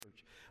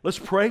Let's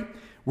pray.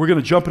 We're going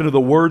to jump into the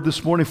Word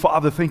this morning.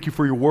 Father, thank you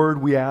for your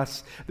Word. We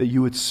ask that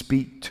you would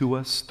speak to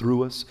us,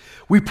 through us.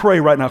 We pray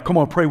right now. Come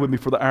on, pray with me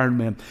for the Iron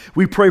Man.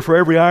 We pray for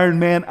every Iron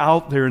Man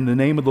out there in the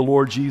name of the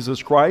Lord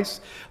Jesus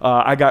Christ.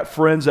 I got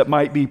friends that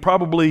might be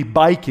probably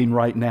biking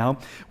right now.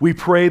 We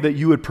pray that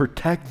you would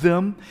protect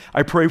them.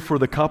 I pray for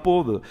the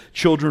couple, the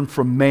children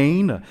from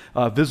Maine,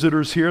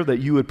 visitors here, that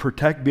you would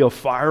protect, be a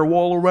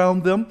firewall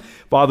around them.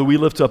 Father, we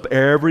lift up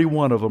every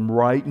one of them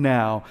right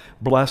now.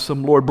 Bless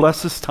them, Lord.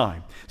 Bless this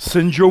time.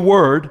 Send your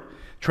word,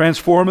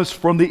 transform us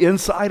from the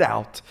inside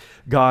out.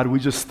 God, we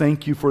just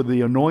thank you for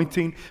the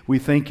anointing. We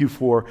thank you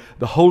for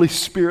the Holy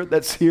Spirit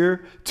that's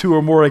here. 2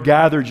 or more are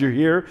gathered, you're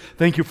here.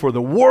 Thank you for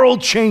the world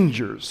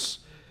changers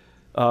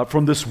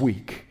from this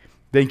week.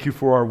 Thank you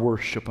for our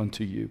worship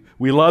unto you.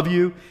 We love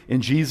you in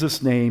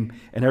Jesus' name.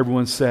 And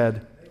everyone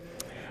said,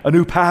 amen. A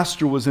new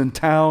pastor was in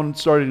town,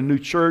 started a new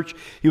church.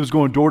 He was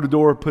going door to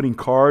door, putting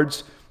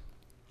cards,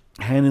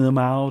 handing them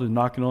out and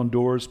knocking on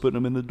doors, putting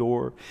them in the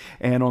door.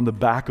 And on the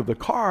back of the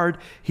card,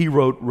 he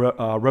wrote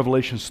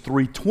Revelations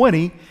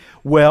 3:20.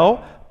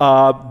 Well,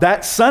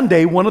 that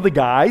Sunday, one of the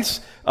guys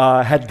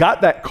had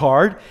got that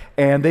card,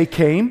 and they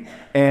came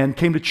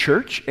to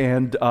church,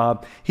 and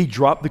he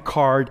dropped the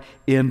card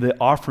in the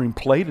offering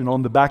plate, and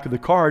on the back of the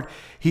card,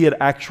 he had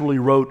actually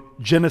wrote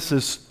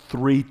Genesis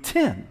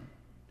 3:10.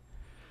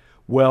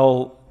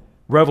 Well,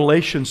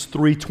 Revelations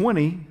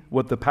 3:20,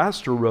 what the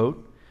pastor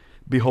wrote,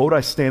 behold,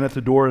 I stand at the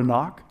door and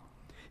knock.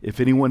 If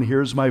anyone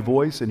hears my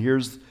voice and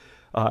hears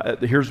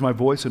my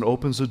voice and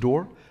opens the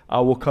door, I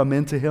will come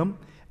into him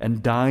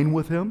and dine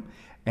with him,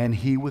 and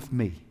he with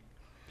me.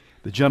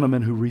 The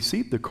gentleman who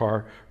received the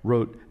card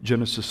wrote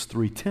Genesis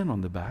 3:10 on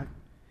the back.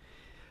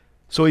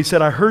 So he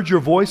said, I heard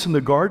your voice in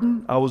the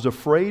garden. I was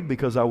afraid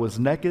because I was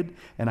naked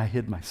and I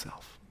hid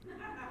myself.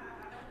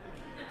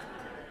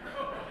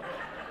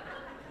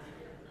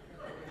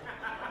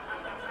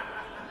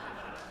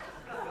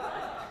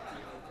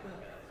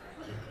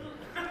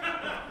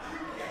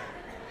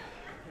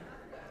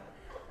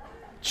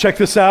 Check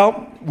this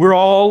out. We're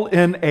all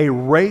in a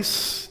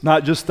race,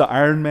 not just the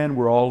Ironman.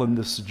 We're all in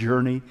this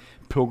journey,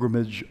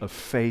 pilgrimage of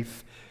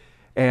faith.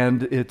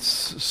 And it's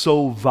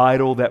so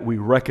vital that we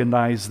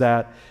recognize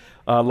that.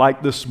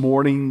 Like this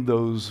morning,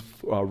 those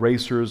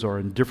racers are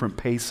in different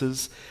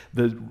paces.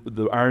 The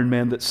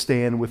Ironman that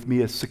stand with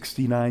me is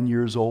 69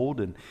 years old,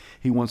 and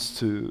he wants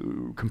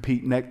to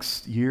compete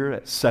next year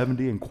at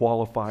 70 and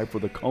qualify for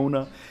the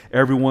Kona.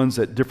 Everyone's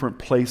at different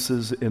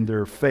places in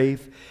their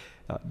faith,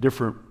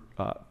 different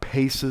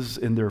paces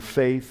in their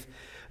faith.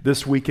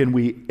 This weekend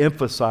we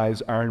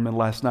emphasized Ironman.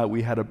 Last night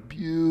we had a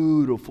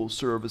beautiful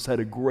service, had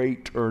a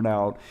great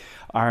turnout.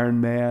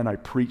 Ironman, I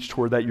preached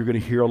toward that. You're going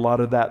to hear a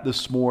lot of that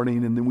this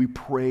morning. And then we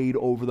prayed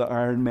over the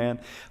Ironman.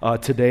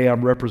 Today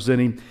I'm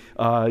representing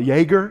Joey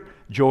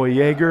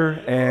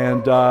Yeager,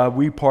 and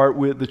we part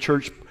with the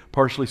church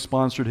partially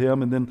sponsored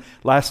him. And then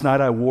last night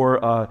I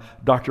wore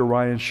Dr.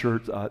 Ryan's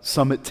shirt,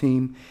 Summit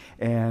Team,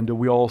 and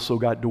we also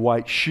got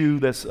Dwight Shue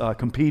that's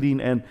competing,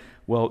 and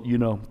well, you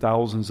know,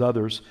 thousands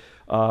others.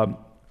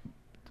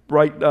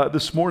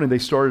 This morning they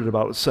started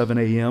about 7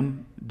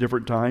 a.m.,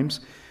 different times.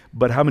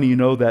 But how many of you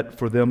know that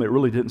for them it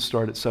really didn't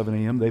start at 7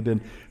 a.m.? They've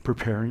been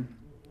preparing.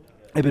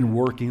 They've been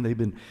working. They've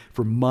been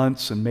for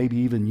months and maybe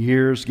even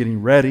years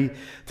getting ready.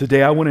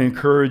 Today I want to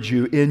encourage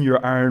you in your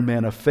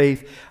Ironman of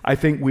faith. I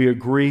think we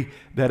agree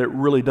that it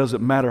really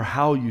doesn't matter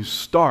how you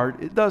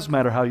start. It does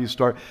matter how you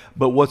start,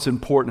 but what's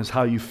important is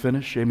how you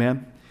finish.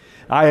 Amen?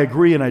 I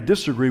agree and I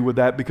disagree with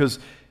that, because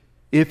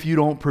if you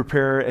don't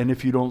prepare and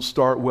if you don't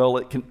start well,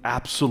 it can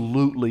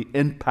absolutely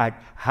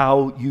impact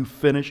how you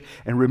finish.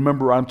 And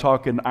remember, I'm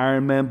talking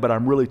Ironman, but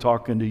I'm really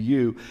talking to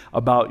you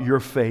about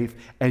your faith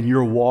and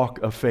your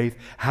walk of faith.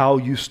 How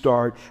you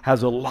start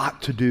has a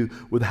lot to do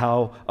with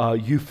how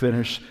you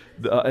finish,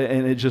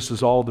 and it just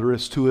is all there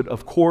is to it.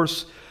 Of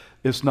course,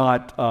 it's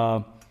not,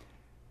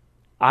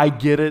 I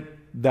get it,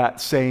 that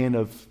saying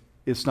of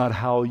it's not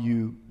how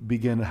you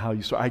begin and how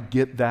you start. I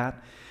get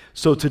that.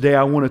 So today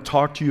I want to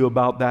talk to you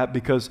about that,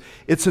 because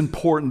it's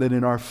important that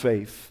in our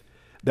faith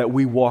that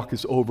we walk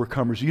as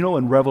overcomers. You know,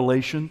 in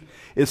Revelation,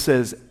 it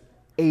says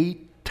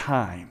 8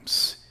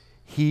 times,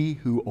 he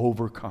who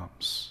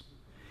overcomes.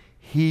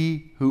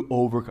 He who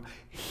overcomes.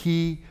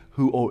 He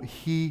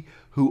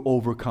who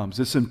overcomes.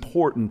 It's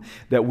important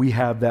that we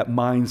have that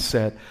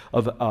mindset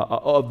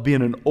of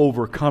being an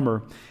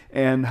overcomer.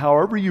 And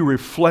however you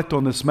reflect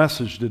on this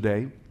message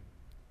today,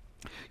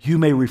 you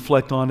may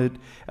reflect on it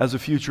as a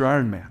future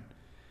Ironman.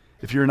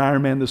 If you're an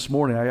Ironman this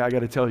morning, I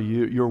got to tell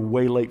you, you're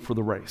way late for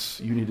the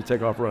race. You need to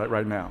take off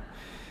right now.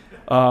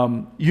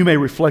 You may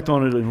reflect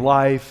on it in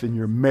life, in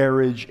your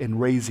marriage, in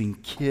raising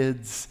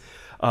kids.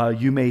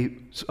 You may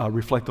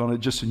reflect on it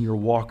just in your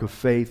walk of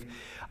faith.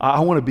 I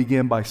want to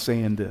begin by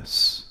saying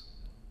this.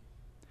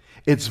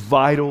 It's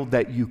vital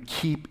that you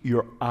keep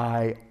your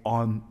eye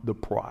on the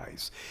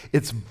prize.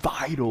 It's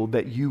vital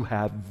that you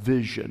have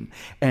vision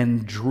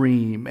and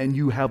dream and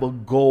you have a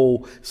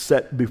goal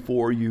set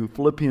before you.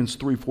 Philippians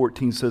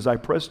 3:14 says, I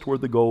press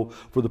toward the goal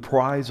for the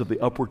prize of the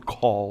upward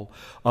call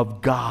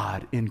of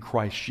God in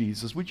Christ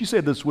Jesus. Would you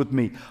say this with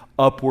me?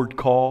 Upward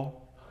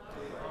call.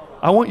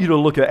 I want you to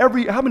look at how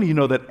many of you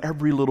know that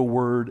every little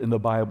word in the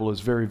Bible is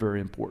very, very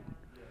important?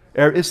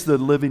 It's the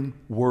living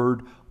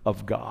word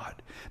of God.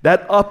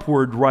 That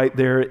upward right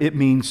there, it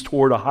means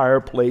toward a higher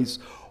place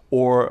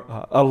or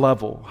a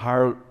level,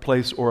 higher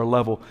place or a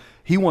level.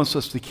 He wants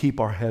us to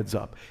keep our heads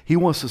up. He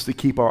wants us to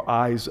keep our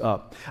eyes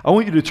up. I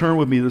want you to turn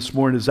with me this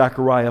morning to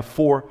Zechariah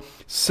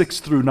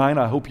 4:6-9.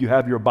 I hope you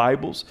have your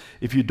Bibles.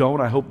 If you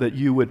don't, I hope that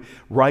you would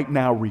right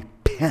now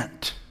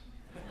repent.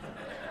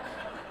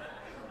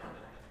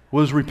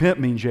 What does repent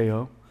mean,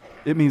 J.O.?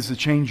 It means to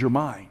change your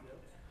mind.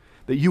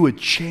 That you would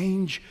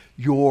change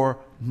your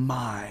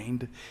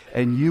mind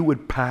and you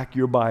would pack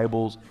your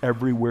Bibles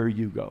everywhere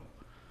you go.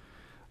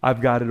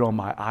 I've got it on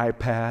my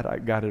iPad.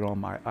 I've got it on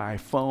my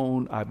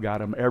iPhone. I've got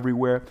them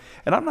everywhere.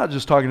 And I'm not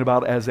just talking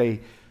about as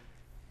a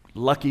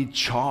lucky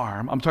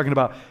charm. I'm talking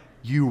about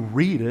you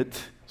read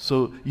it,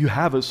 so you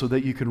have it so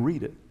that you can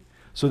read it,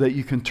 so that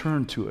you can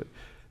turn to it.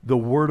 The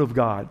Word of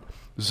God.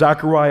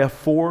 Zechariah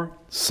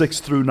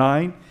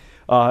 4:6-9.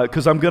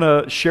 Because I'm going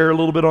to share a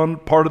little bit on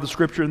part of the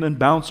scripture and then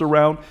bounce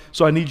around.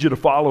 So I need you to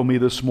follow me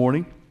this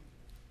morning.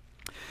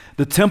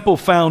 The temple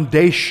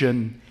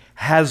foundation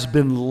has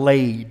been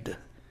laid.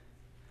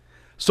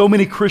 So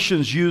many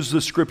Christians use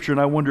this scripture, and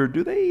I wonder,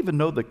 do they even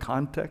know the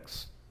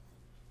context?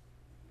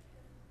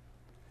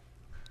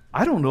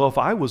 I don't know if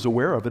I was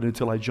aware of it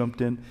until I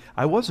jumped in.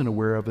 I wasn't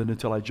aware of it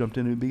until I jumped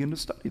in and began to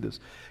study this.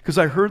 Because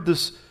I heard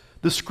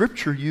the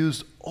scripture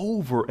used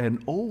over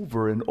and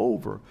over and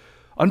over.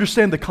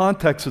 Understand the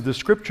context of this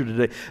scripture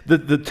today.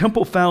 The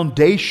temple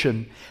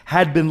foundation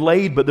had been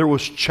laid, but there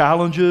was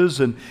challenges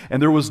and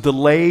there was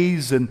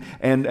delays and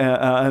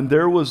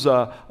there was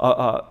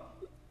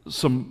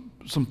some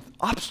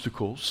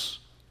obstacles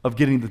of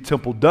getting the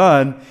temple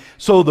done.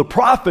 So the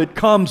prophet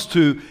comes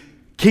to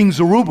King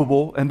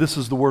Zerubbabel, and this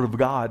is the word of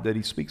God that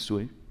he speaks to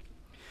him.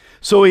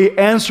 So he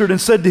answered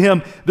and said to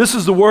him, "This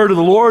is the word of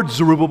the Lord,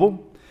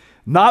 Zerubbabel,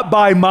 not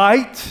by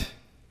might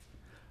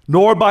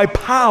nor by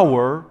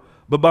power,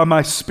 but by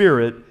my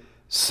Spirit,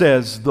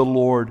 says the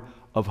Lord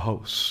of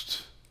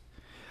hosts."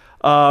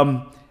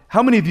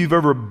 How many of you have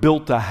ever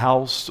built a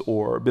house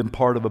or been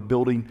part of a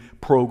building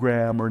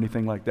program or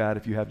anything like that?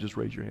 If you have, just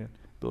raise your hand.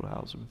 Build a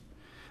house.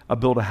 I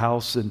built a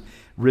house in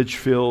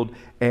Ridgefield,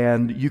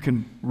 and you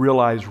can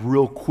realize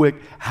real quick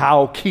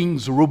how King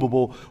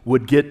Zerubbabel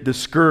would get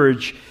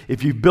discouraged.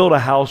 If you build a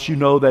house, you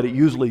know that it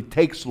usually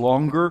takes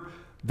longer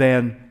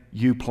than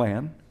you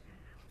plan.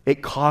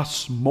 It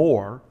costs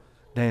more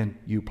than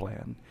you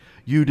plan.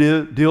 You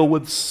deal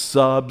with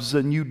subs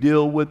and you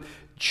deal with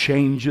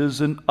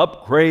changes and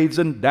upgrades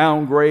and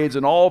downgrades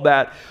and all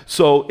that.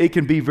 So it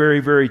can be very,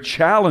 very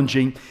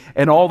challenging.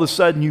 And all of a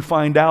sudden you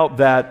find out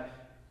that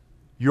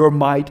your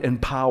might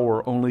and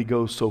power only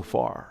goes so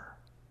far.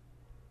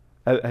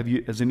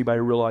 Has anybody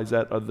realized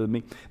that other than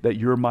me? That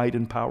your might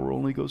and power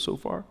only goes so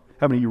far?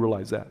 How many of you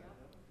realize that?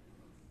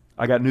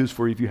 I got news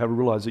for you. If you haven't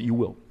realized it, you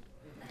will.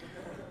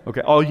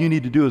 Okay, all you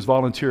need to do is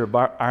volunteer at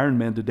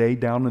Ironman today.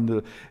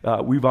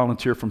 We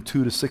volunteer from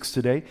 2 to 6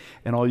 today,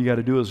 and all you got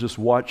to do is just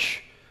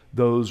watch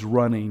those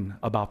running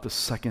about the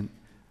second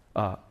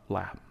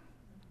lap.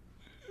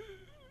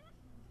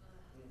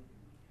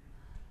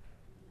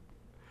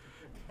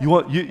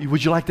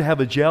 Would you like to have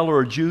a gel or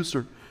a juice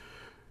or?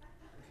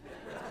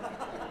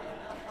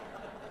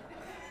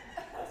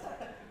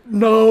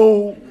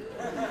 No.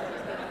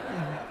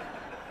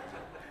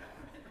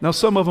 Now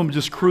some of them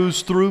just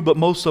cruise through, but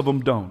most of them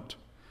don't.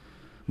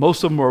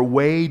 Most of them are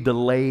way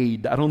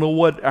delayed. I don't know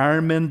what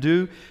Ironmen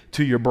do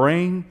to your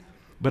brain,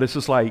 but it's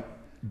just like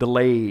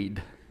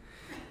delayed.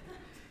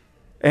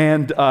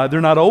 And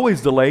they're not always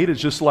delayed. It's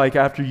just like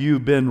after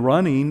you've been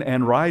running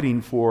and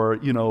riding for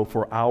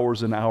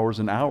hours and hours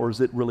and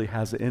hours, it really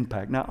has an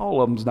impact. Now,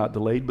 all of them's not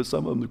delayed, but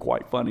some of them are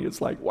quite funny.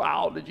 It's like,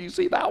 wow, did you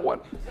see that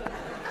one?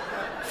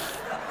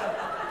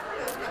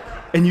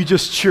 And you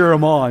just cheer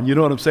them on. You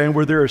know what I'm saying?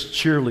 We're there as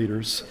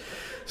cheerleaders.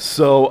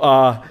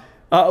 So,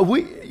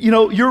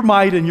 your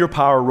might and your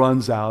power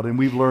runs out, and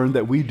we've learned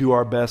that we do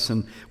our best,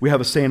 and we have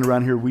a saying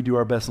around here, we do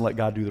our best and let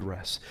God do the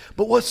rest.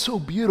 But what's so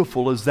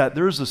beautiful is that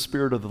there's a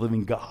Spirit of the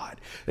living God.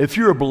 If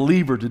you're a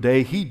believer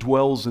today, He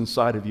dwells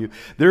inside of you.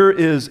 There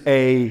is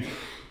a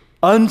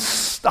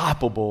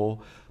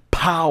unstoppable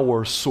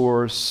power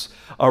source,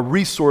 a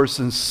resource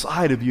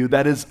inside of you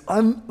that is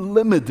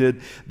unlimited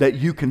that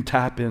you can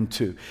tap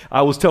into.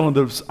 I was telling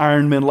those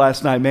Ironmen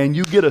last night, man,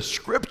 you get a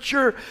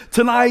scripture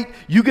tonight,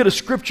 you get a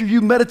scripture,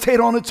 you meditate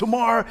on it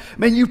tomorrow,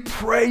 man, you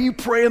pray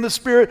in the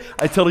Spirit.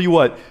 I tell you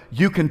what,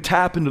 you can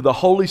tap into the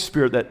Holy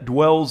Spirit that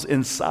dwells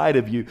inside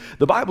of you.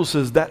 The Bible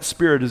says that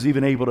Spirit is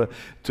even able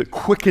to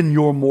quicken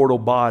your mortal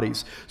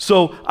bodies.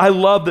 So I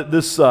love that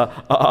this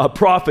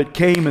prophet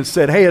came and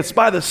said, hey, it's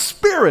by the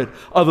Spirit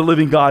of the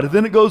living God about it.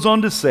 Then it goes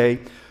on to say,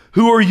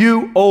 who are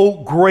you,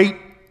 O great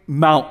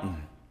mountain?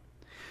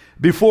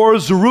 Before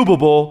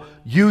Zerubbabel,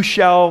 you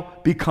shall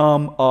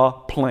become a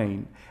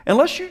plain.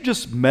 Unless you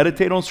just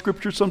meditate on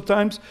Scripture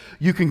sometimes,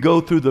 you can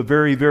go through the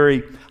very,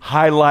 very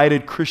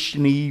highlighted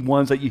Christian-y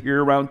ones that you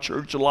hear around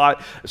church a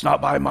lot. It's not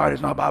by might,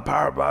 it's not by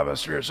power, but by the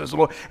Spirit, says the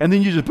Lord. And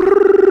then you just,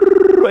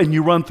 and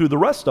you run through the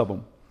rest of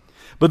them.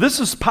 But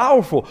this is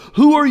powerful.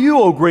 Who are you,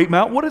 O great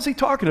mountain? What is he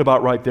talking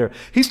about right there?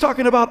 He's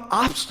talking about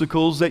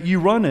obstacles that you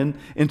run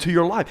into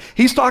your life.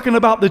 He's talking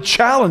about the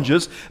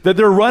challenges that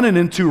they're running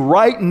into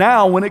right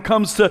now when it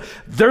comes to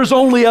there's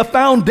only a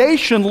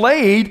foundation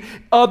laid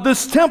of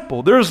this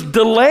temple. There's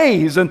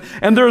delays and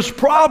there's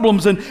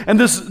problems. And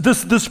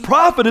this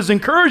prophet is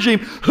encouraging,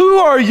 who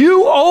are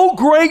you, O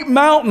great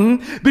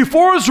mountain?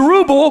 Before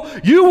Zerubbabel,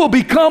 you will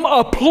become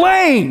a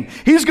plain.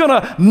 He's going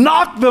to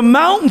knock the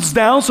mountains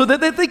down so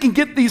that they can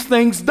get these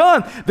things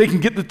done. They can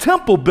get the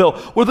temple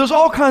built. Well, there's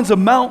all kinds of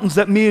mountains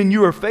that me and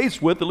you are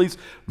faced with, at least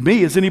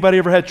me. Has anybody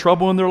ever had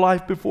trouble in their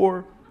life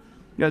before?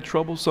 You had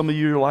trouble? Some of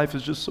you, your life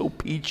is just so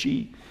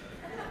peachy.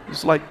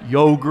 It's like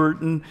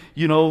yogurt and,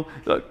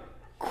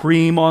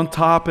 cream on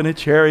top and a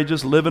cherry,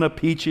 just living a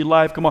peachy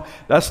life. Come on,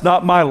 that's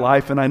not my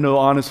life, and I know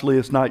honestly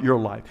it's not your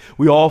life.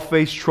 We all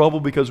face trouble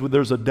because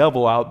there's a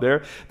devil out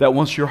there that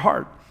wants your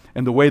heart.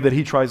 And the way that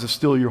he tries to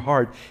steal your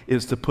heart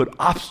is to put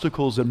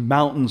obstacles and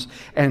mountains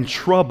and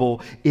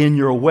trouble in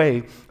your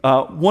way.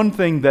 One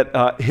thing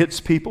that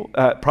hits people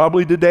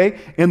probably today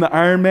in the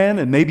Ironman,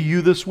 and maybe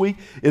you this week,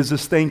 is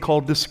this thing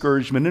called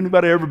discouragement.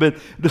 Anybody ever been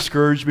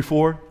discouraged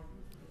before?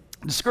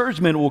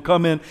 Discouragement will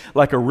come in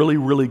like a really,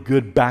 really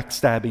good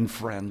backstabbing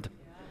friend.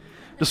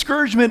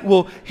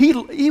 Discouragement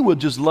he would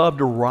just love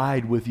to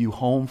ride with you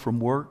home from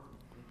work,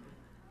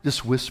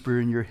 just whisper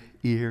in your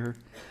ear,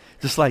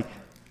 just like,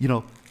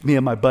 me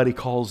and my buddy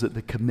calls it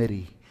the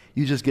committee.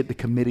 You just get the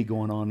committee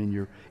going on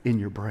in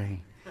your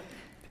brain.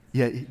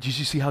 Yeah, did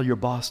you see how your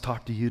boss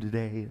talked to you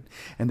today?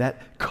 And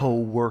that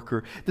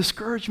co-worker.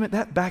 Discouragement,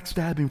 that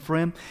backstabbing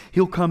friend,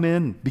 he'll come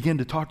in, begin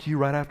to talk to you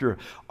right after an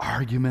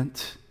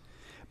argument.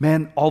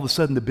 Man, all of a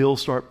sudden the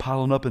bills start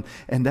piling up,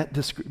 and that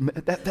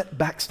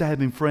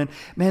backstabbing friend,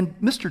 man,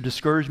 Mr.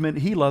 Discouragement,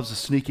 he loves to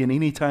sneak in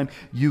anytime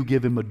you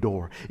give him a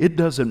door. It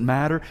doesn't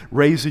matter,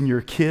 raising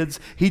your kids,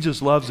 he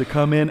just loves to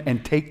come in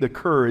and take the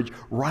courage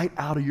right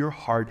out of your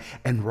heart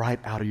and right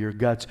out of your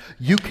guts.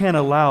 You can't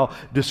allow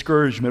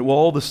discouragement. Well,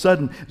 all of a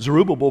sudden,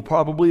 Zerubbabel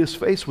probably is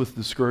faced with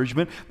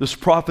discouragement. This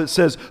prophet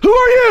says, who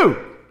are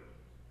you,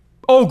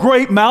 O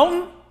great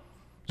mountain?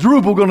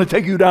 Zerubbabel going to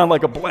take you down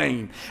like a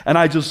plane. And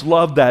I just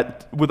love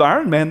that. With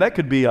Ironman, that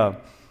could be a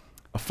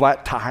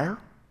flat tire.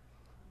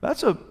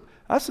 That's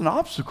an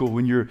obstacle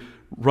when you're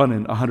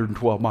running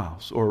 112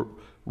 miles or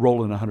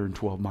rolling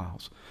 112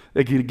 miles.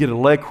 They can get a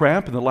leg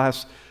cramp in the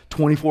last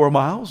 24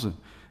 miles, and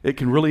it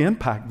can really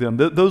impact them.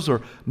 Those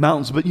are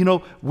mountains. But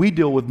we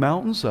deal with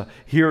mountains.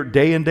 Here,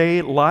 day in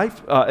day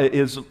life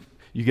is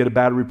you get a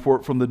bad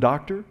report from the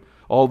doctor.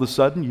 All of a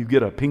sudden, you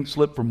get a pink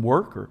slip from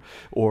work,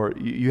 or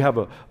you have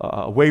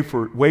a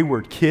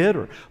wayward kid,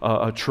 or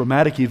a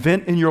traumatic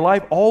event in your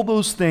life. All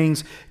those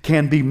things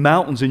can be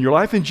mountains in your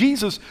life. And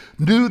Jesus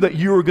knew that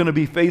you were going to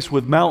be faced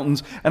with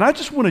mountains. And I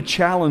just want to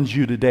challenge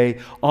you today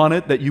on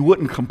it, that you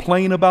wouldn't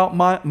complain about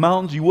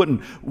mountains, you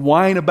wouldn't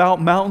whine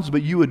about mountains,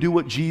 but you would do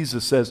what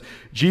Jesus says.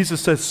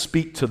 Jesus says,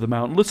 speak to the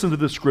mountain. Listen to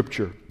this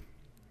scripture.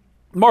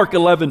 Mark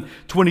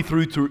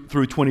 11:23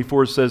 through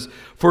 24 says,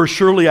 for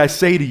surely I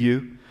say to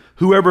you,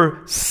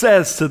 whoever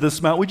says to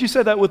this mountain, would you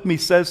say that with me,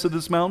 says to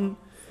this mountain?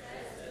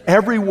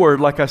 Every word,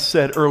 like I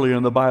said earlier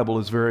in the Bible,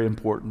 is very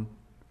important.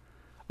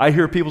 I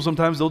hear people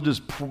sometimes, they'll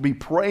just be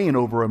praying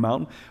over a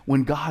mountain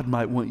when God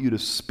might want you to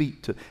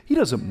speak to. He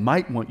doesn't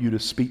might want you to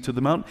speak to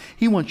the mountain.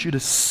 He wants you to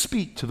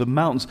speak to the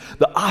mountains,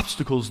 the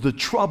obstacles, the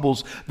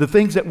troubles, the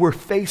things that we're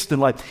faced in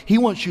life. He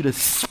wants you to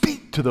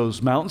speak to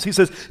those mountains. He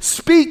says,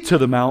 speak to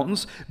the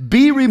mountains,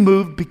 be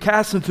removed, be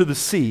cast into the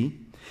sea,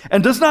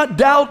 and does not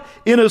doubt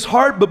in his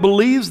heart, but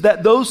believes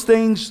that those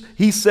things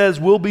he says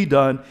will be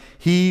done,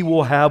 he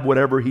will have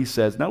whatever he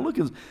says. Now look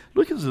at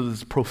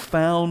this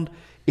profound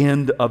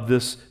end of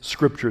this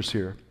scriptures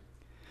here.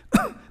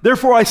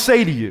 Therefore I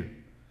say to you,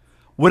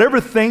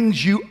 whatever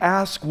things you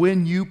ask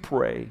when you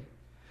pray,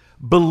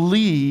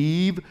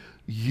 believe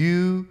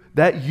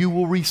that you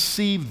will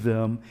receive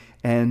them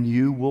and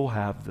you will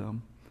have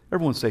them.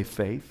 Everyone say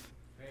faith.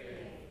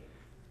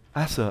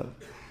 That's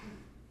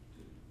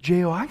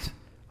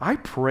I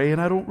pray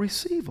and I don't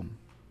receive them.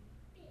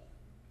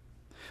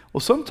 Well,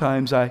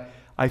 sometimes I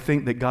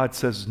think that God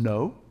says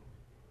no.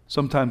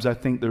 Sometimes I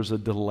think there's a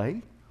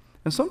delay.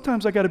 And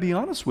sometimes I got to be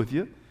honest with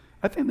you.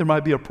 I think there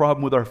might be a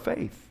problem with our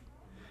faith.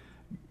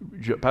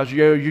 Pastor,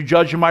 you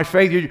judging my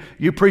faith?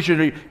 You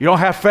preaching, you don't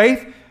have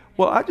faith?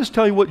 Well, I just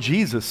tell you what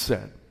Jesus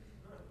said.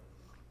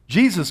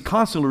 Jesus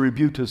constantly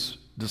rebuked his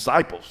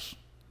disciples.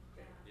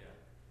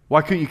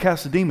 Why couldn't you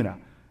cast the demon out?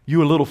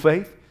 You a little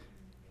faith?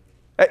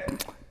 Hey,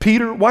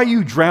 Peter, why are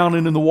you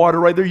drowning in the water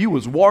right there? You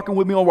was walking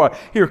with me on water.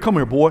 Here, come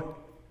here, boy.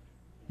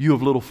 You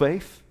have little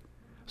faith.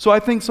 So I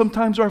think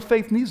sometimes our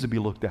faith needs to be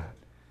looked at.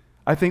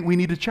 I think we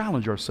need to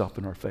challenge ourselves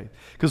in our faith.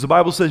 Because the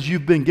Bible says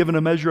you've been given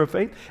a measure of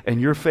faith and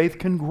your faith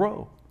can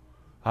grow.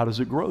 How does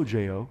it grow,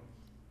 J.O.?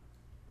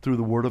 Through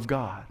the Word of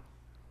God.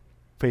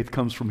 Faith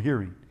comes from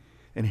hearing,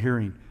 and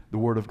hearing the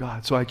Word of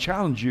God. So I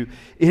challenge you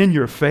in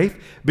your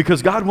faith,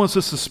 because God wants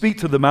us to speak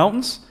to the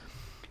mountains.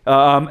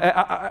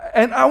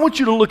 And I want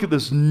you to look at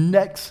this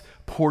next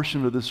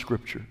portion of this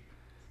scripture.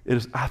 It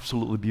is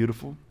absolutely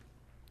beautiful.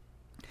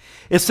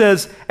 It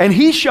says, and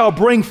he shall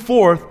bring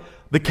forth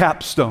the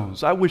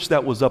capstones. I wish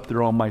that was up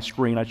there on my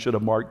screen. I should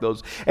have marked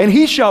those. And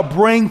he shall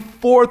bring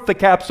forth the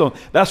capstone.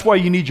 That's why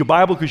you need your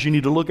Bible, because you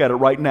need to look at it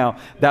right now,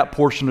 that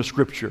portion of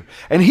scripture.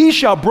 And he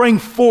shall bring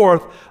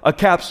forth a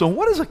capstone.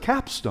 What is a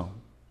capstone?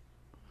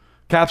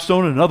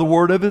 Capstone, another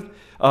word of it,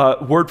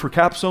 word for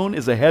capstone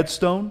is a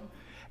headstone.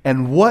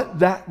 And what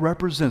that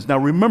represents. Now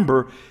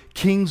remember,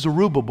 King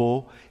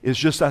Zerubbabel is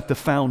just at the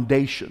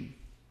foundation.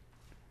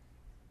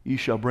 You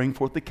shall bring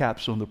forth the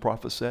capstone, the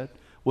prophet said.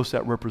 What's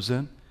that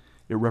represent?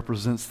 It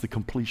represents the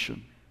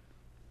completion.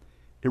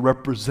 It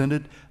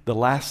represented the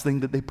last thing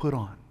that they put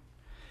on.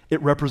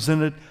 It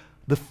represented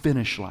the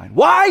finish line.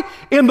 Why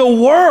in the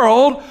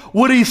world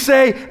would he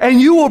say, and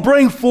you will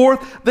bring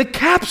forth the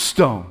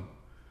capstone?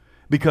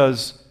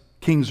 Because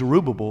King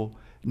Zerubbabel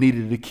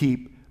needed to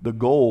keep the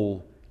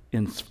goal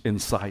in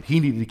sight. He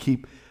needed to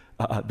keep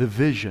the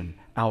vision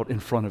out in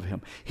front of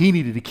him. He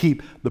needed to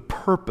keep the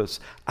purpose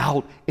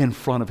out in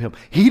front of him.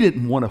 He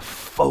didn't want to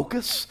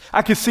focus.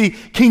 I could see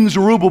King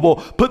Zerubbabel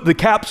put the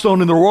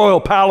capstone in the royal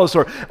palace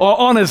or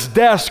on his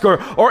desk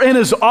or in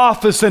his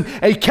office, and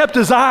he kept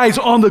his eyes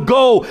on the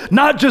goal,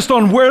 not just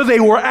on where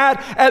they were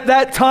at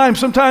that time.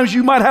 Sometimes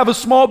you might have a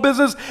small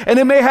business and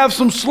it may have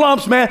some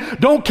slumps, man.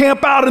 Don't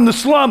camp out in the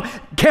slump.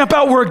 Camp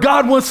out where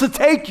God wants to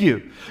take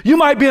you. You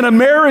might be in a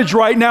marriage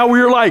right now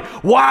where you're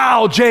like,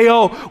 wow,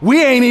 J.O.,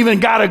 we ain't even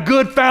got a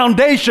good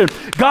foundation.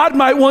 God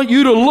might want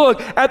you to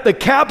look at the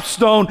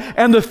capstone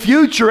and the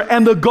future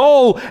and the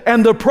goal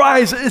and the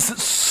prize.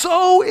 It's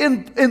so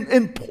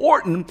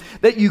important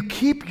that you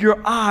keep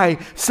your eye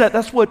set.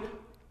 That's what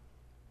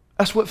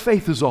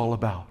faith is all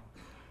about.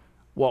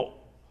 Well,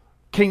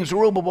 King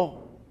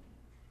Zerubbabel,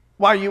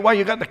 why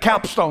you got the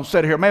capstone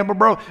set here? Man,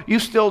 bro, you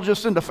still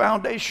just in the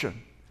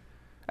foundation.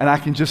 And I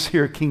can just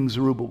hear King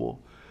Zerubbabel.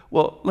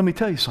 Well, let me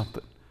tell you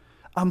something.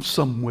 I'm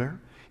somewhere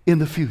in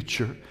the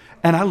future,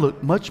 and I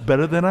look much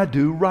better than I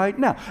do right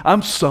now.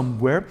 I'm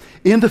somewhere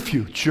in the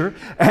future,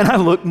 and I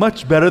look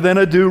much better than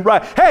I do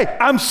right. Hey,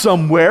 I'm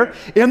somewhere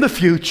in the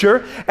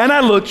future, and I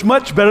look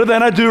much better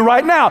than I do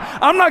right now.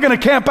 I'm not going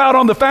to camp out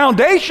on the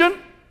foundation.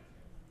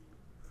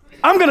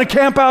 I'm going to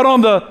camp out on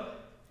the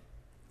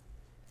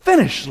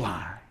finish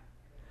line.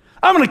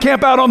 I'm going to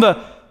camp out on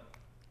the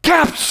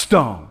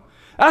capstone.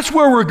 That's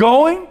where we're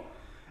going.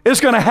 It's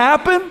going to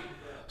happen.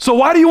 So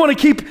why do you want to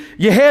keep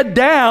your head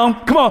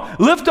down? Come on,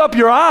 lift up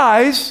your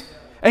eyes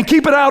and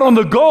keep it out on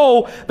the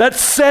goal that's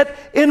set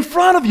in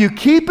front of you.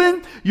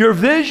 Keeping your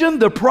vision,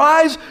 the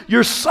prize,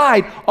 your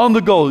sight on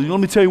the goal. Let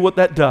me tell you what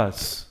that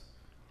does.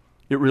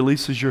 It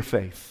releases your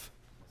faith.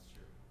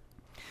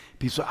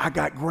 People say, I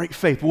got great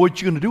faith. Well, what are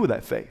you going to do with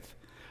that faith?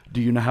 Do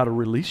you know how to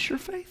release your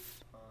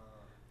faith?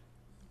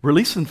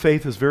 Releasing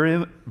faith is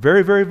very,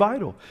 very, very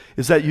vital.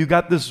 Is that you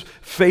got this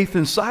faith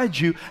inside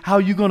you, how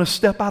are you going to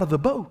step out of the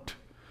boat?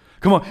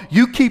 Come on,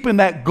 you keeping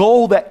that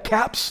goal, that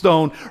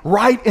capstone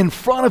right in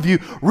front of you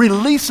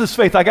releases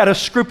faith. I got a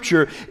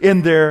scripture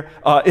in there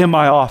in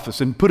my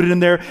office and put it in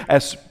there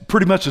as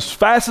pretty much as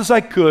fast as I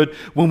could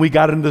when we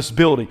got in this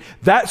building.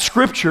 That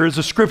scripture is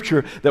a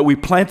scripture that we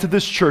planted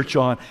this church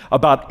on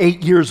about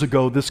 8 years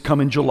ago this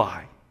coming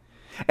July.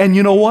 And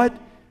you know what?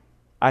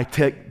 I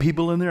take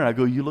people in there and I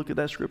go, you look at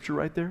that scripture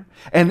right there?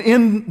 And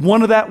in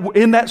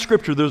that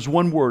scripture, there's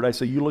one word. I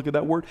say, you look at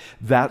that word?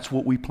 That's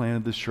what we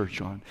planted this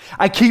church on.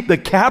 I keep the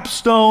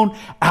capstone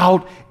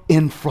out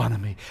in front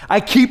of me.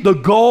 I keep the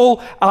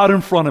goal out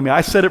in front of me.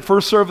 I said it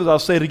first service, I'll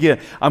say it again.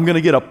 I'm going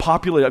to get a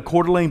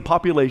Coeur d'Alene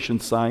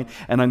population sign,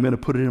 and I'm going to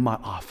put it in my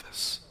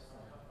office.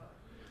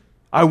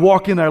 I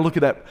walk in there, I look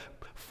at that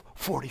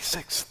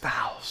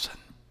 46,000.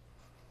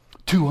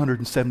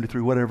 273,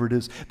 whatever it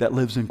is, that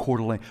lives in Coeur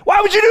d'Alene. Why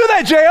would you do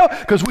that, J.O.?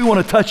 Because we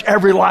want to touch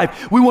every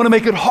life. We want to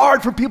make it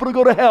hard for people to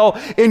go to hell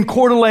in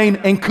Coeur d'Alene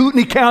and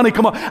Kootenai County.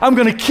 Come on. I'm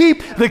going to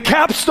keep the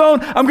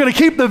capstone. I'm going to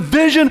keep the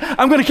vision.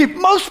 I'm going to keep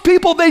most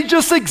people, they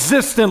just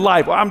exist in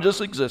life. Well, I'm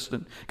just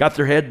existing. Got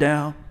their head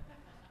down.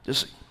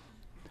 Just,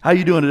 how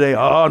you doing today?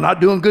 Oh,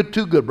 not doing good,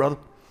 too good, brother.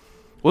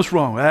 What's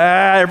wrong?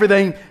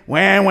 Everything,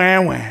 wham,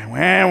 wham, wham,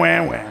 wham,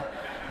 wham, wham.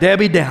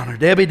 Debbie Downer,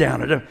 Debbie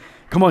Downer.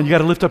 Come on, you got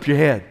to lift up your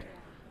head.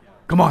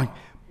 Come on,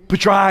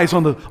 put your eyes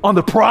on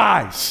the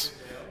prize.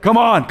 Come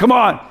on.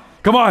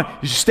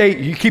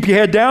 You keep your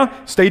head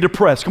down, stay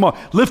depressed. Come on,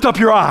 lift up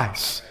your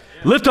eyes.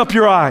 Lift up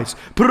your eyes.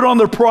 Put it on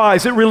the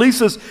prize. It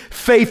releases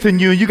faith in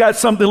you. You got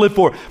something to live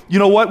for. You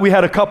know what? We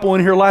had a couple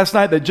in here last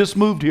night that just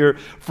moved here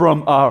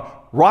from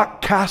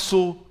Rock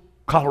Castle,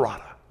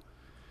 Colorado.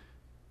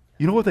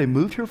 You know what they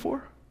moved here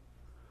for?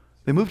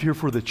 They moved here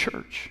for the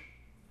church.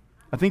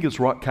 I think it's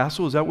Rock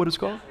Castle. Is that what it's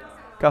called?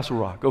 Castle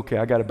Rock. Okay,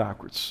 I got it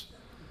backwards.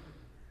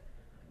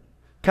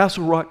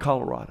 Castle Rock,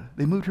 Colorado.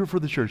 They moved here for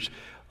the church.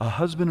 A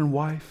husband and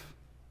wife,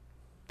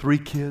 3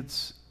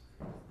 kids,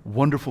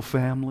 wonderful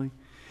family.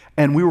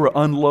 And we were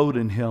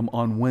unloading him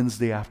on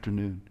Wednesday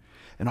afternoon.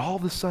 And all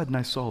of a sudden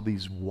I saw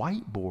these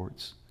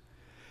whiteboards,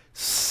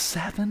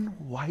 7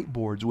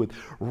 whiteboards with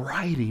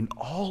writing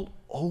all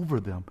over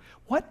them.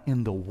 What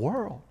in the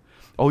world?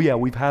 Oh yeah,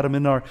 we've had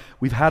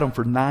them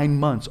for 9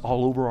 months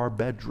all over our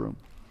bedroom.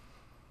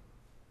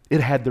 It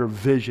had their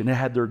vision. It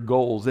had their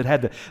goals. It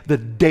had the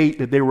date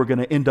that they were going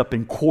to end up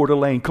in Coeur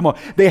d'Alene. Come on.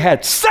 They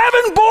had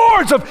 7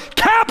 boards of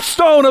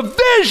capstone, of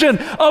vision,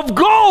 of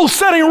goals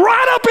setting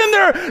right up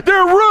in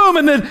their room.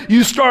 And then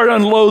you start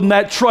unloading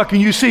that truck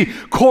and you see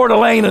Coeur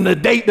d'Alene and the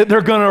date that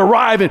they're going to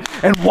arrive in.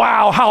 And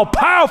wow, how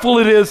powerful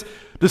it is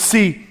to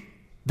see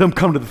them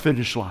come to the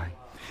finish line.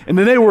 And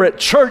then they were at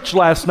church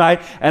last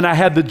night and I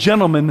had the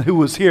gentleman who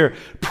was here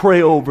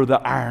pray over the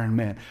Iron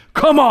Man.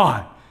 Come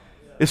on.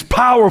 It's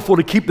powerful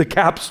to keep the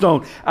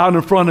capstone out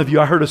in front of you.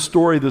 I heard a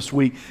story this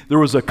week. There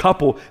was a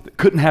couple that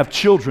couldn't have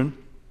children.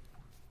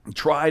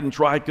 Tried and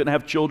tried, couldn't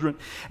have children.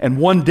 And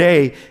one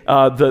day,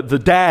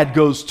 the dad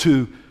goes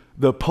to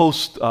the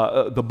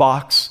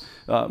box,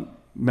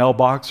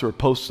 mailbox or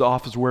post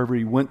office, wherever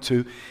he went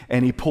to,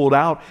 and he pulled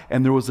out,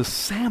 and there was a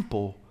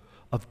sample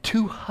of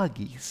 2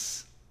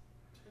 Huggies.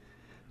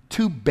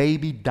 2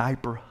 baby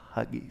diaper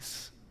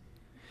Huggies.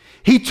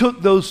 He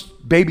took those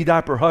baby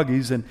diaper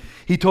Huggies and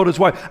he told his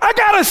wife, I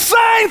got a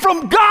sign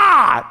from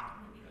God.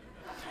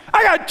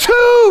 I got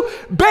 2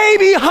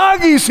 baby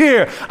Huggies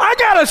here. I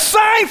got a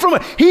sign from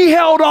it. He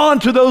held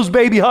on to those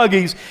baby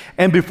Huggies,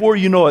 and before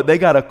you know it, they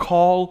got a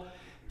call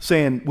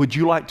saying, would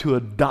you like to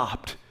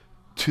adopt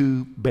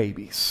 2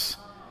 babies?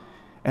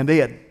 And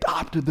they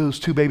adopted those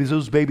 2 babies.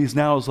 Those babies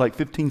now is like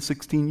 15,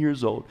 16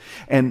 years old.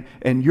 And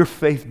your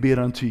faith be it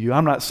unto you.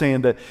 I'm not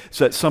saying that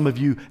some of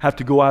you have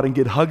to go out and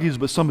get Huggies,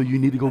 but some of you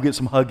need to go get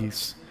some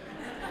Huggies.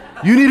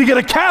 You need to get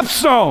a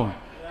capstone.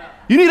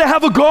 You need to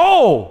have a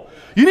goal.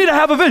 You need to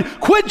have a vision.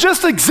 Quit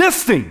just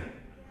existing.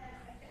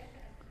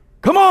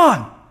 Come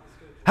on.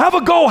 Have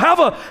a goal. Have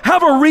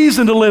a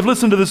reason to live.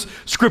 Listen to this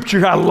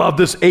scripture. I love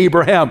this.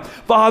 Abraham.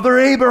 Father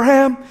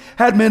Abraham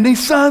had many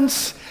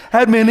sons.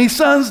 Had many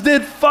sons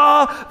did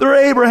Father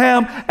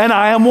Abraham, and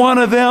I am one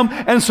of them,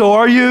 and so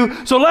are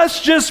you. So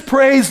let's just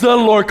praise the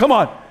Lord. Come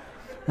on.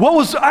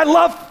 I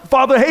love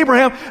Father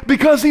Abraham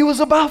because he was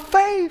about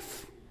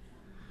faith.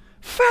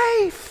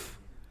 Faith.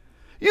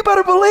 You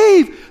better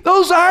believe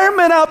those Iron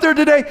Men out there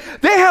today,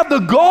 they have the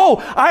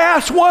goal. I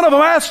asked one of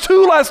them, I asked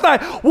 2 last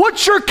night,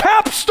 what's your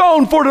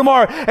capstone for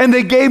tomorrow? And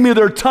they gave me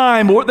their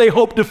time, what they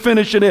hope to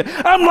finish it in.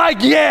 I'm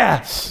like,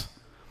 yes.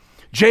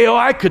 J.O.,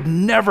 I could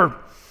never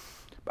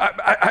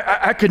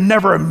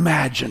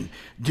imagine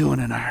doing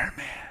an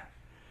Ironman.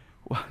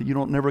 Well,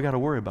 you never got to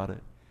worry about it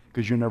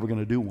because you're never going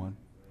to do one.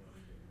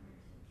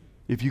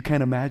 If you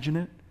can't imagine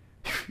it,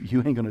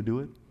 you ain't going to do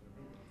it.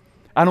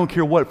 I don't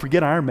care what.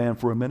 Forget Ironman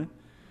for a minute.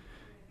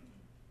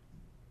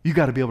 You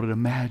got to be able to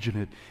imagine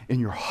it in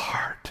your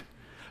heart.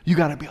 You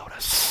got to be able to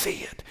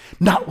see it,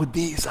 not with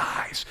these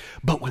eyes,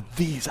 but with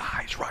these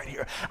eyes right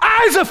here.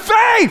 Eyes of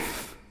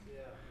faith.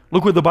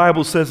 Look what the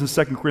Bible says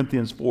in 2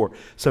 Corinthians 4,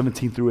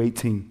 17 through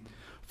 18.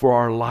 For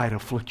our light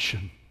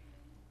affliction.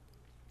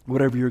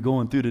 Whatever you're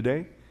going through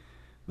today,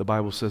 the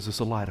Bible says it's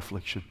a light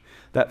affliction.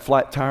 That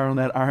flat tire on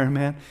that Iron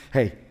Man,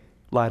 hey,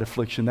 light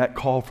affliction. That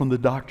call from the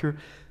doctor,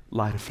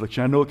 light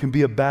affliction. I know it can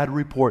be a bad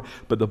report,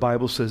 but the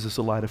Bible says it's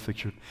a light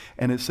affliction.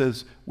 And it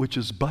says, which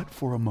is but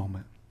for a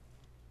moment.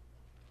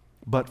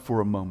 But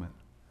for a moment.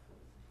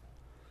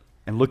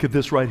 And look at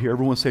this right here.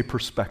 Everyone say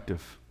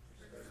perspective.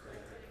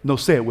 No,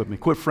 say it with me.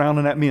 Quit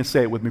frowning at me and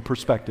say it with me.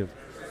 Perspective.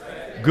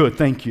 Good,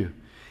 thank you.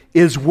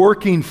 Is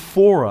working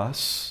for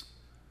us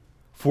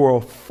for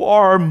a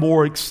far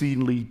more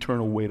exceedingly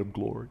eternal weight of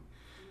glory.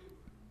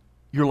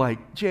 You're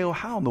like, J.O.,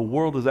 how in the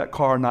world is that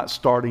car not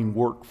starting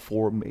work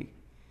for me?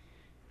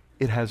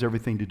 It has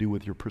everything to do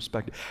with your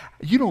perspective.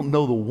 You don't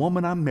know the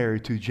woman I'm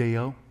married to,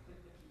 J.O.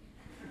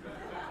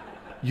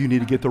 You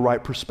need to get the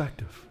right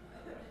perspective.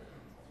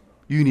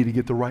 You need to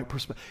get the right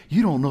perspective.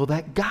 You don't know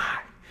that guy.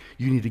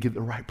 You need to get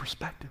the right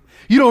perspective.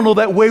 You don't know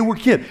that wayward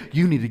kid.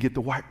 You need to get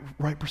the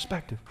right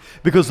perspective.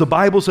 Because the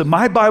Bible said,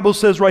 my Bible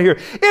says right here,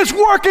 it's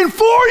working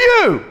for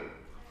you.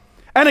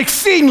 An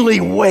exceedingly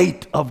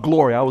weight of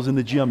glory. I was in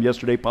the gym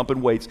yesterday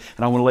pumping weights,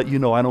 and I want to let you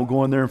know I don't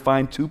go in there and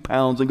find 2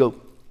 pounds and go.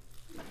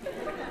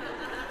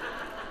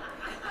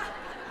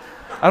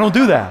 I don't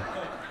do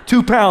that.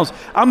 2 pounds.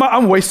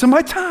 I'm wasting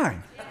my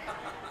time.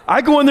 I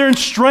go in there and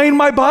strain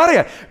my body.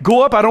 I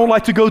go up. I don't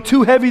like to go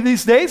too heavy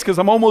these days because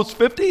I'm almost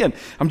 50 and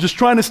I'm just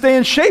trying to stay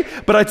in shape.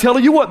 But I tell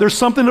you what, there's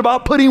something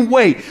about putting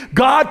weight.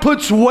 God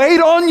puts weight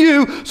on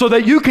you so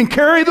that you can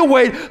carry the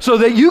weight, so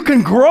that you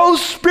can grow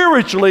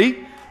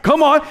spiritually.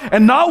 Come on,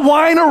 and not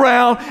whine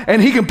around.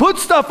 And He can put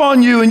stuff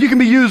on you and you can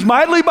be used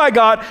mightily by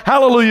God.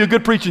 Hallelujah.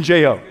 Good preaching,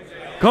 J.O.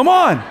 Come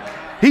on.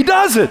 He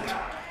does it.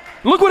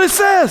 Look what it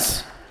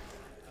says.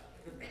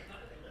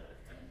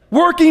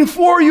 Working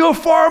for you a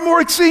far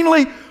more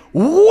exceedingly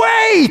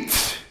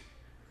weight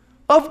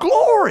of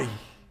glory.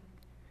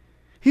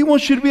 He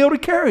wants you to be able to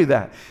carry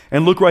that.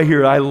 And look right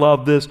here. I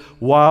love this.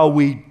 While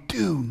we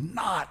do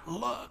not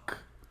look.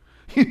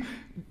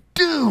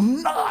 Do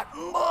not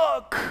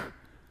look.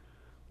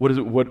 What is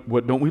it?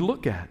 What don't we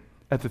look at?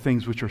 At the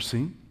things which are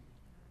seen.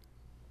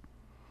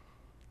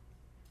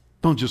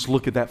 Don't just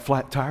look at that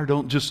flat tire.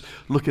 Don't just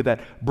look at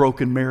that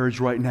broken marriage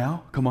right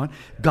now. Come on.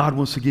 God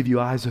wants to give you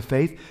eyes of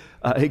faith.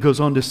 It goes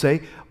on to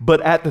say,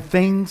 but at the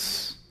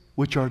things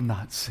which are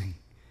not seen.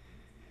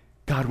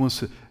 God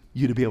wants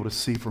you to be able to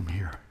see from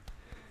here.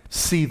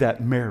 See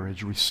that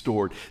marriage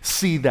restored.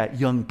 See that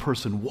young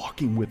person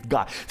walking with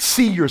God.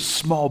 See your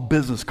small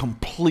business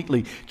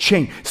completely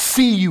changed.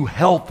 See you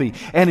healthy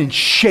and in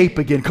shape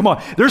again. Come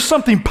on. There's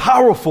something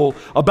powerful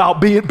about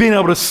being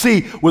able to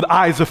see with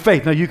eyes of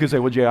faith. Now you can say,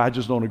 well, Jay, I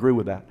just don't agree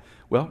with that.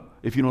 Well,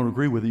 if you don't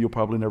agree with it, you'll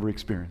probably never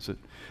experience it.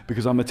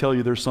 Because I'm going to tell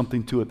you there's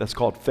something to it that's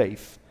called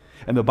faith.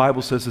 And the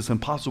Bible says it's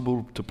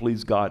impossible to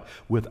please God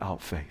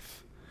without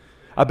faith.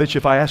 I bet you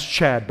if I asked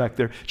Chad back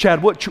there,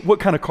 Chad, what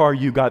kind of car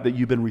you got that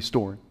you've been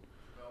restoring?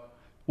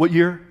 What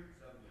year?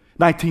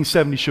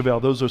 1970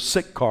 Chevelle. Those are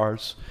sick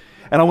cars.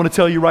 And I want to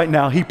tell you right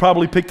now, he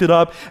probably picked it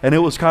up and it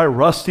was kind of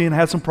rusty and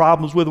had some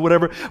problems with it,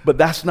 whatever. But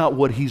that's not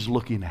what he's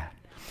looking at.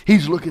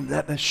 He's looking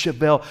at that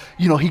Chevelle.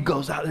 You know, he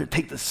goes out there,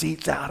 take the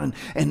seats out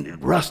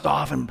and rust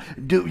off and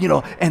do, you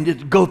know, and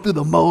just go through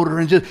the motor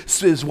and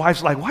just, his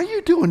wife's like, what are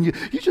you doing? You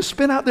just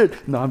spin out there.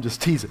 No, I'm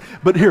just teasing.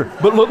 But here,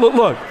 but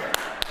look.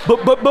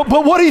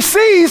 But what he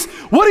sees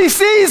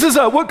is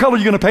what color are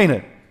you going to paint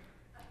it?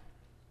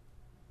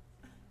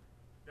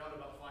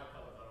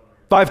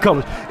 5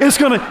 colors.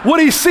 What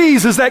he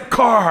sees is that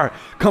car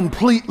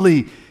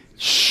completely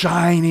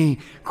shiny,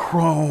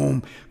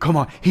 chrome. Come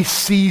on. He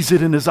sees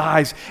it in his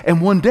eyes. And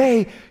one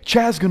day,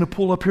 Chad's going to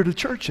pull up here to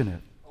church in it.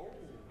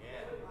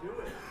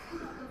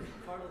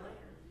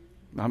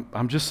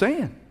 I'm just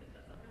saying.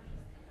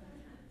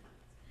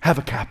 Have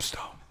a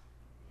capstone.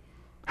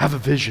 Have a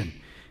vision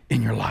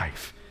in your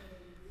life.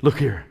 Look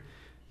here.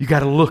 You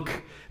got to look.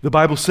 The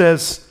Bible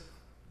says,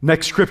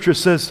 next scripture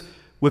says,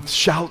 with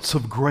shouts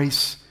of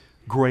grace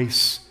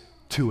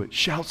to it.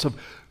 Shouts of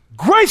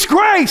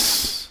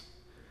grace.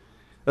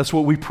 That's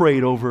what we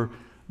prayed over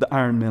the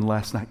Ironman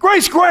last night.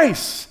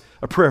 Grace.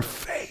 A prayer of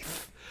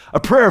faith.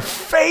 A prayer of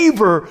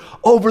favor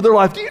over their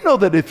life. Do you know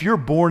that if you're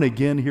born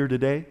again here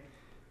today,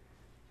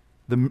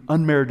 the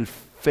unmerited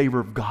favor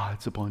of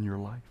God's upon your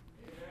life?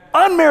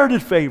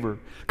 Unmerited favor.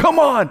 Come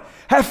on.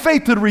 Have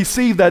faith to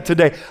receive that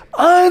today.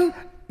 I'm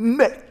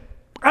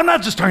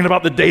not just talking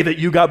about the day that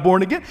you got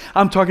born again.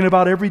 I'm talking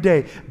about every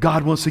day.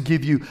 God wants to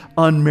give you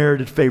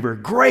unmerited favor.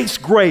 Grace.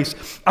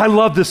 I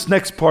love this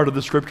next part of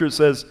the scripture. It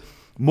says,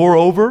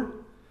 moreover,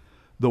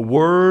 the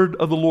word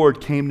of the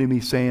Lord came to me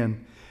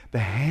saying, the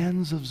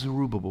hands of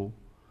Zerubbabel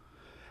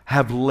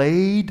have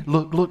laid,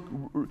 look,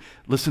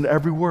 listen to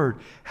every word,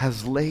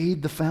 has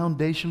laid the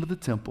foundation of the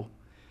temple.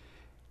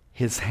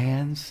 His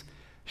hands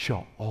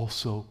shall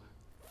also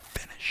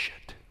finish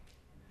it.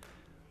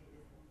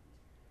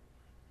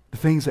 The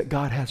things that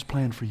God has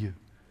planned for you,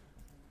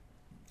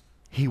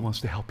 He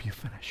wants to help you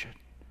finish it.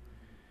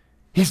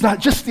 He's not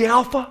just the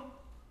Alpha,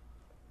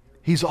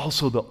 He's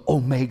also the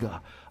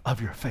Omega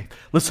of your faith.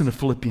 Listen to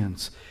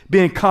Philippians.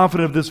 Being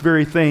confident of this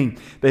very thing,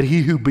 that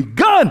He who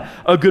begun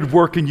a good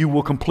work in you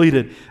will complete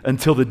it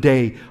until the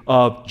day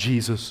of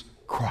Jesus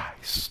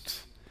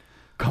Christ.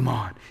 Come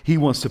on. He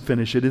wants to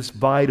finish it. It's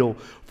vital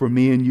for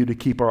me and you to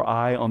keep our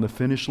eye on the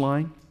finish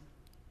line,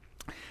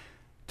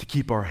 to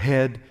keep our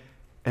head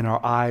and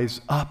our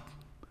eyes up,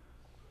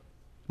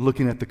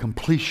 looking at the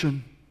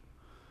completion,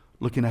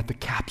 looking at the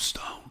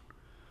capstone,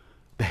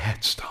 the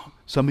headstone.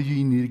 Some of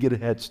you need to get a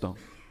headstone.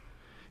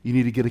 You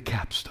need to get a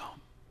capstone.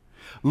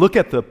 Look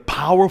at the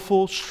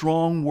powerful,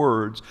 strong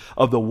words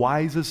of the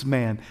wisest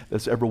man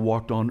that's ever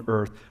walked on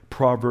earth.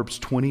 Proverbs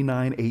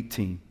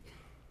 29:18.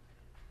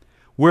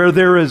 Where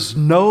there is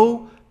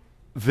no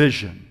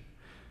vision,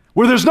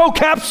 where there's no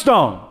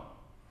capstone,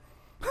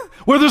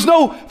 where there's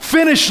no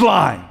finish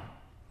line,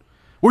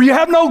 where you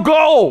have no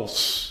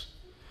goals,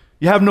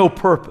 you have no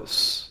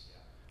purpose.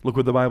 Look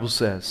what the Bible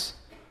says.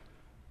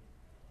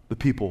 The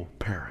people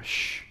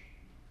perish.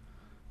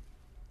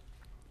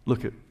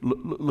 Look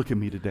at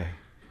me today.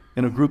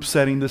 In a group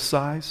setting this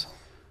size,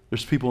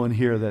 there's people in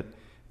here that,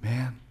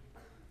 man,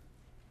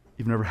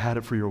 you've never had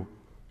it for your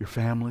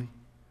family,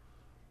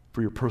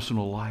 for your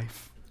personal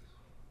life,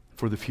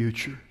 for the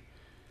future.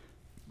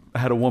 I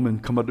had a woman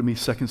come up to me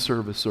second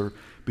service, or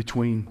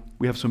between,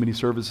 we have so many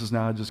services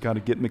now, I just got to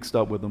get mixed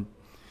up with them.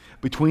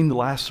 Between the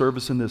last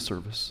service and this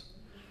service.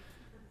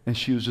 And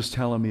she was just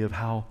telling me of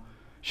how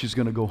she's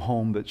going to go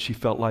home, that she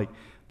felt like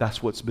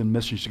that's what's been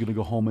missing. She's going to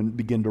go home and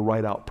begin to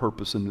write out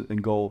purpose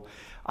and goal.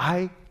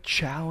 I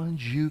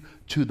challenge you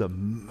to the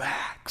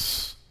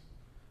max,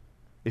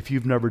 if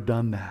you've never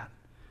done that,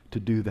 to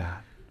do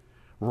that.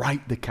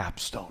 Write the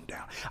capstone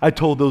down. I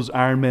told those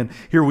Ironmen,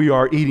 here we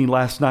are eating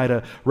last night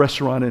at a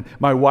restaurant, and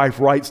my wife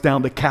writes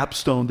down the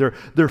capstone,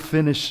 their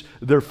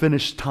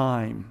finished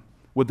time,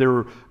 what they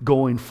were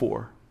going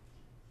for.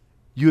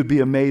 You would be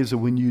amazed that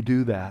when you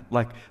do that,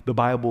 like the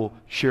Bible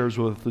shares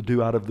with us to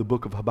do out of the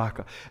book of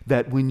Habakkuk,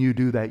 that when you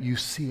do that, you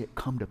see it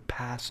come to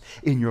pass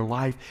in your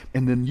life.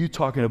 And then you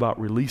talking about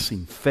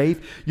releasing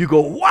faith, you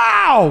go,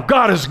 wow,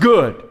 God is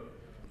good.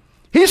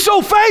 He's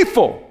so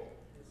faithful.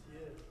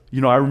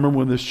 You know, I remember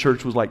when this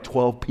church was like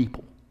 12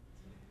 people.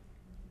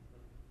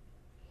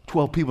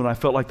 12 people, and I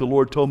felt like the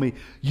Lord told me,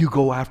 you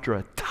go after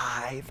a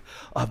tithe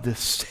of this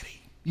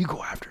city. You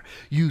go after it.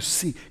 You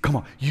see, come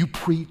on, you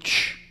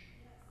preach.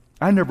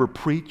 I never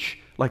preach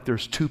like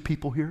there's 2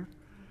 people here.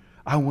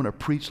 I want to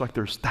preach like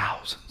there's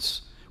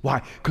thousands.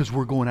 Why? Because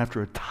we're going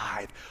after a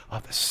tithe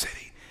of the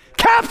city.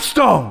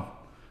 Capstone!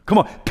 Come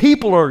on,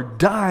 people are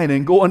dying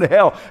and going to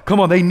hell.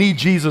 Come on, they need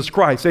Jesus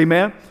Christ.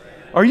 Amen?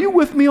 Are you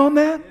with me on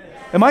that?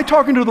 Am I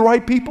talking to the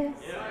right people?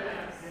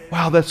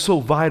 Wow, that's so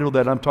vital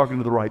that I'm talking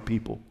to the right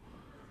people.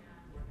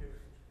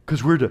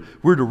 Because we're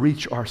to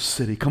reach our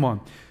city. Come on,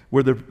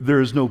 where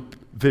there is no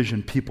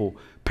vision, people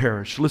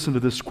perish. Listen to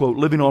this quote.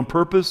 Living on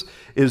purpose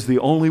is the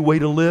only way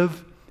to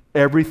live.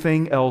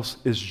 Everything else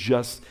is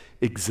just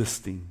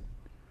existing.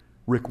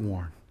 Rick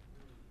Warren.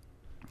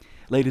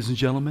 Ladies and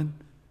gentlemen,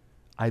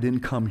 I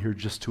didn't come here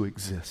just to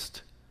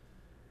exist.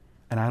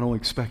 And I don't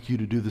expect you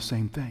to do the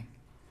same thing.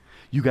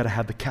 You got to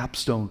have the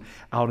capstone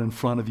out in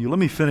front of you. Let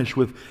me finish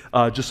with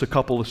just a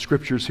couple of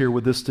scriptures here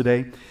with this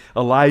today.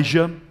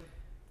 Elijah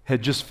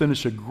had just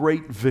finished a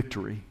great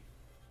victory.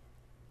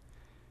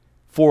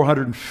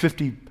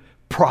 450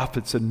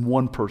 prophets in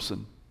one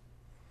person.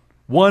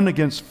 One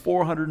against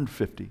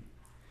 450.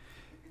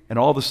 And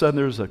all of a sudden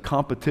there's a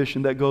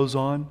competition that goes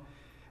on.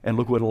 And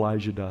look what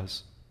Elijah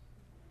does.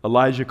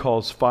 Elijah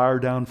calls fire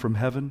down from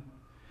heaven.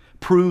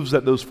 Proves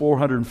that those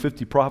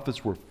 450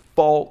 prophets were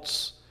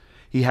false.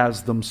 He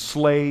has them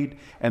slayed.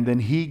 And then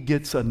he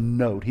gets a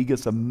note. He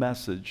gets a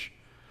message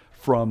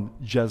from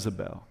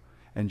Jezebel.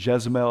 And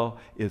Jezebel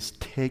is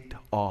ticked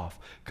off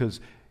because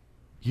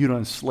you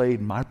done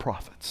slayed my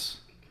prophets.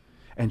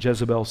 And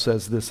Jezebel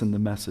says this in the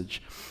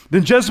message.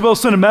 Then Jezebel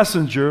sent a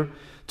messenger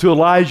to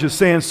Elijah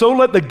saying, so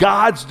let the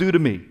gods do to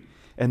me,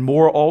 and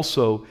more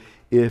also,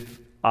 if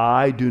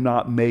I do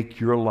not make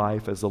your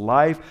life as the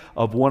life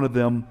of one of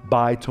them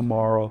by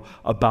tomorrow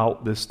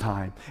about this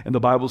time. And the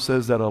Bible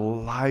says that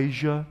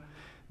Elijah,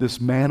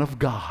 this man of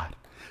God,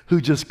 who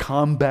just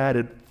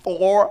combated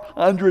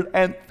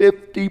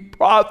 450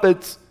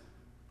 prophets,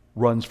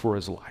 runs for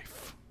his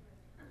life.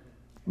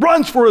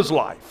 Runs for his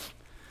life.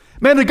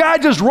 Man, the guy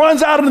just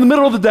runs out in the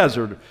middle of the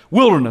desert,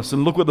 wilderness,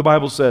 and look what the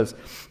Bible says.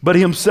 But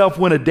he himself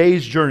went a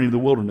day's journey to the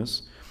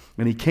wilderness,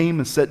 and he came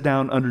and sat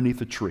down underneath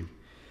a tree.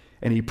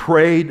 And he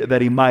prayed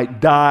that he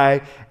might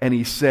die, and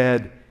he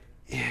said,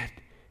 it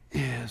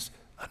is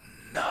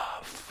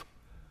enough.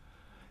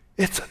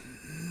 It's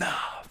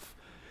enough.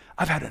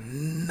 I've had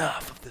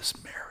enough of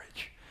this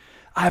marriage.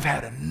 I've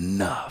had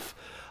enough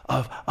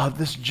of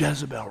this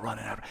Jezebel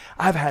running after.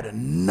 I've had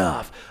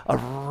enough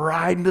of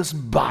riding this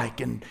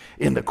bike in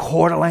the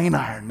Coeur d'Alene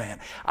Ironman.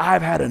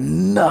 I've had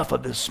enough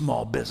of this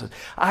small business.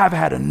 I've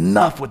had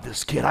enough with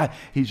this kid.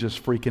 He's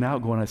just freaking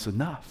out going, it's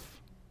enough.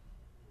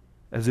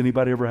 Has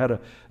anybody ever had a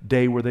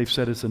day where they've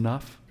said it's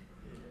enough?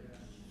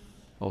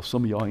 Oh,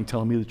 some of y'all ain't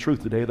telling me the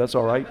truth today. That's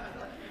all right.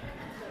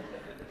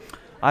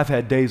 I've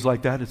had days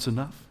like that. It's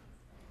enough.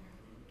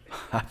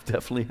 I've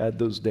definitely had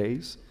those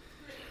days.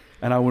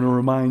 And I want to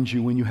remind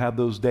you, when you have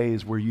those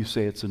days where you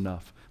say it's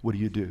enough, what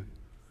do?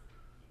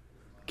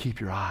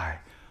 Keep your eye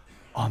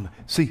on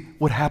see,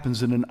 what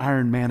happens in an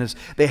Ironman is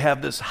they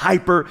have this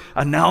hyper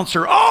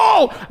announcer.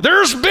 Oh,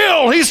 there's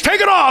Bill. He's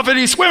taking off and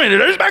he's swimming.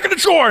 And he's back in the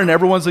shore. And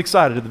everyone's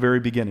excited at the very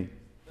beginning.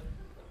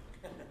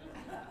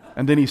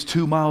 And then he's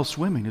 2 miles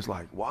swimming. He's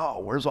like, wow,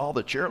 where's all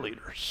the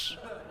cheerleaders?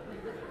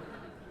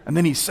 And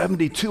then he's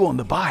 72 on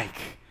the bike.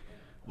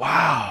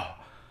 Wow,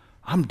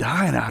 I'm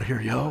dying out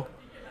here, yo.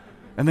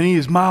 And then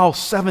he's mile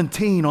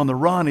 17 on the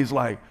run. He's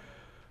like,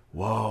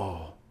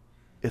 whoa,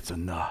 it's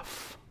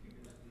enough.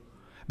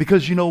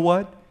 Because you know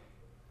what?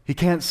 He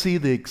can't see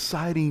the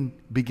exciting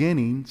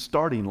beginning,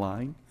 starting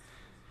line.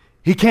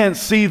 He can't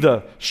see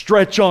the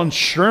stretch on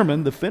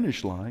Sherman, the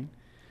finish line.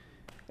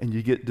 And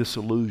you get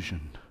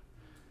disillusioned.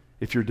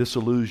 If you're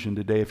disillusioned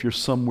today, if you're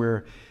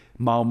somewhere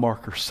mile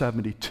marker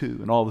 72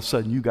 and all of a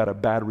sudden you got a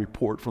bad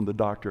report from the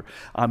doctor,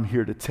 I'm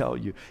here to tell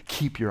you,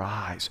 keep your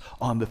eyes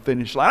on the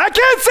finish line. I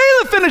can't see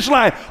the finish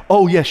line.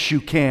 Oh, yes,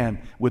 you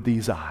can with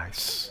these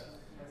eyes.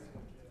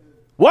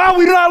 While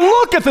we do not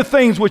look at the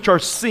things which are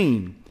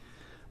seen,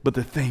 but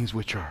the things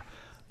which are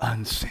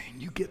unseen.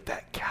 You get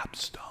that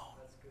capstone.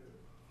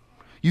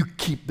 You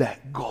keep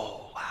that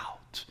goal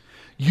out.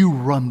 You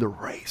run the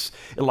race.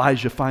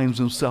 Elijah finds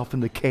himself in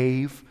the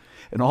cave.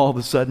 And all of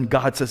a sudden,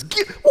 God says,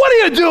 what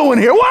are you doing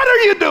here? What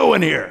are you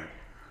doing here?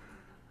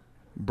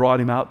 Brought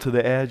him out to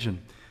the edge,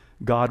 and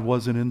God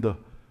wasn't in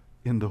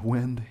the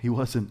wind. He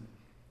wasn't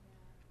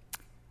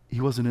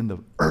in the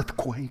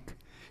earthquake.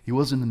 He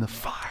wasn't in the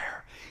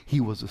fire. He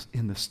was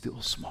in the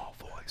still small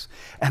voice.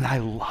 And I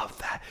love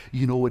that.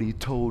 You know what he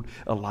told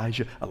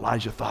Elijah?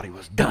 Elijah thought he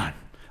was done.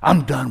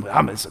 I'm done with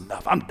it. It's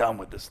enough. I'm done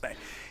with this thing.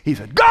 He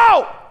said,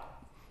 go!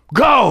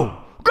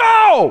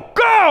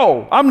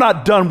 Go. I'm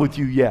not done with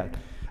you yet.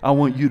 I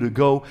want you to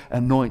go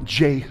anoint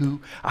Jehu.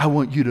 I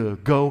want you to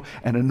go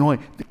and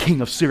anoint the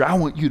king of Syria. I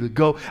want you to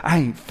go. I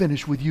ain't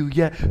finished with you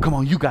yet. Come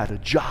on, you got a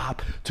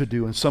job to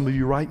do. And some of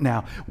you right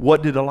now,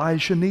 what did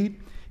Elisha need?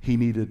 He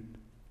needed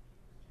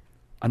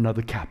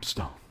another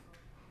capstone.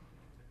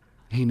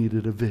 He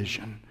needed a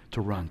vision to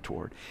run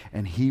toward.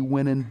 And he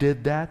went and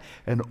did that.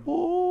 And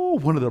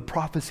one of the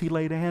prophets he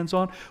laid hands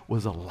on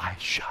was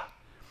Elisha.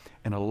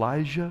 And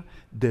Elijah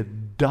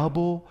did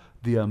double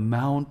the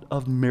amount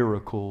of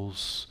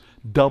miracles,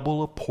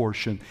 double a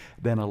portion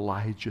than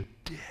Elijah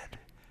did.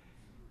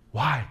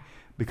 Why?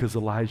 Because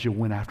Elijah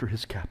went after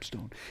his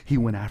capstone. He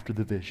went after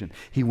the vision.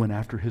 He went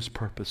after his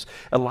purpose.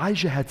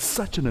 Elijah had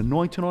such an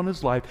anointing on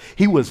his life.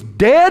 He was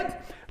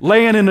dead,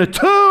 laying in a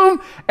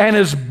tomb, and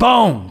his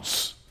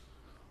bones.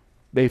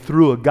 They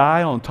threw a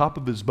guy on top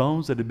of his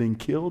bones that had been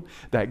killed.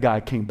 That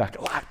guy came back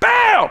alive.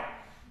 Bam!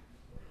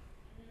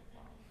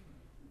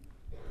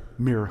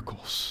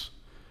 Miracles.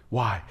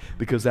 Why?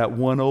 Because that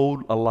one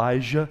old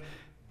Elijah,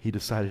 he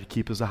decided to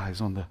keep his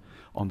eyes on the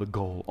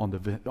goal, on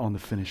the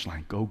finish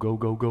line.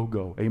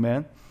 Go.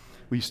 Amen?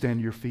 Will you stand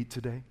to your feet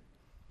today?